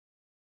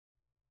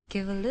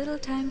Give a little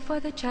time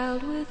for the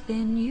child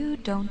within you.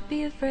 Don't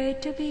be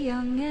afraid to be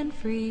young and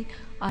free.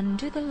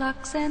 Undo the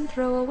locks and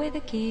throw away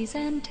the keys,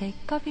 and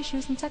take off your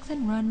shoes and socks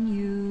and run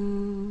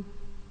you.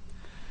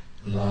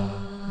 La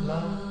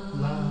la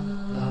la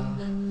la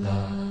la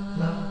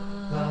la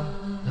la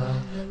la.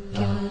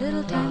 Give a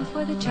little time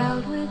for the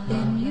child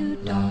within you.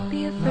 Don't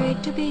be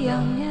afraid to be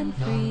young and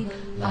free.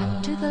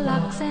 Undo the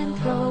locks and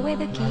throw away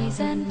the keys,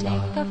 and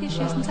take off your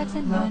shoes and socks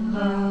and run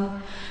you.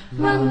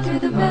 Run through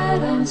the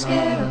meadow and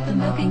scare up the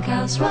milking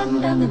cows.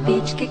 Run down the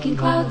beach kicking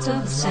clouds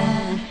of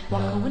sand.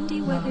 Walk a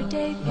windy weather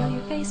day, feel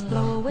your face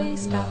blow away.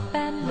 Stop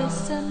and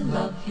listen,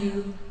 love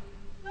you.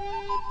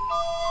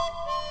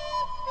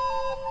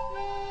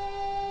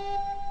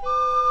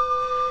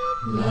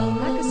 Low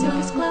like a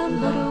circus clown,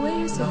 put away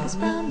your circus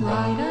frown.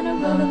 Ride on a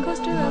roller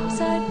coaster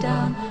upside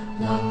down.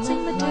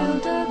 Waltzing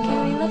Matilda,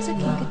 Carrie loves a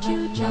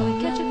kinkajou.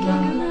 Jelly catch a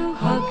kangaroo,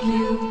 hug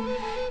you.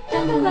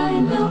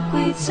 Dandelion,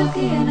 milkweed,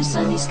 silky in a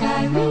sunny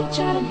sky. Reach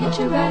out and hitch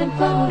a ride and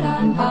float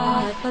on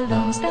by.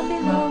 Balloons down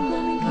below,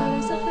 blooming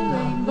colors of the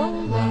rainbow.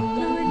 Red,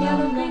 blue, and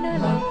yellow, green, I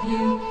love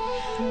you.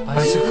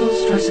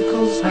 Bicycles,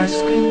 tricycles,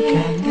 ice cream,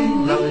 candy,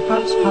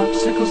 lollipops,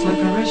 popsicles,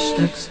 licorice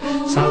sticks,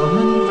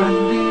 Solomon,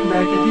 Grundy,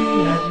 Raggedy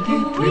Andy,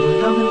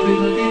 Tweedledum and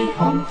Tweedledee,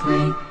 home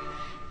free.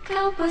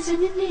 Cowboys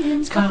and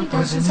Indians, coffee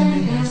dogs and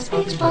sandals,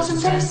 beach balls and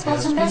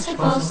baseballs and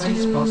basketballs too.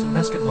 Baseballs and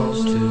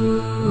basketballs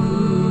too.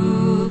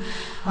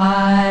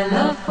 I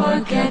love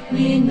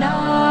forget-me-nots,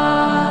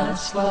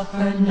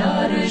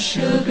 fluffernutters,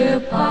 sugar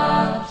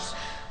pops.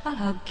 I'll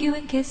hug you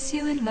and kiss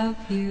you and love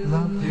you.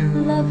 Love you.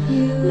 Love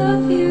you.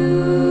 Love you.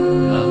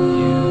 Love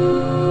you.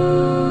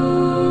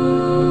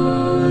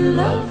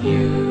 Love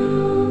you.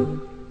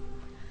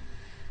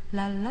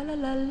 La la la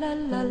la la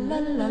la la la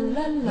la la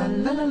la la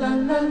la la la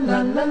la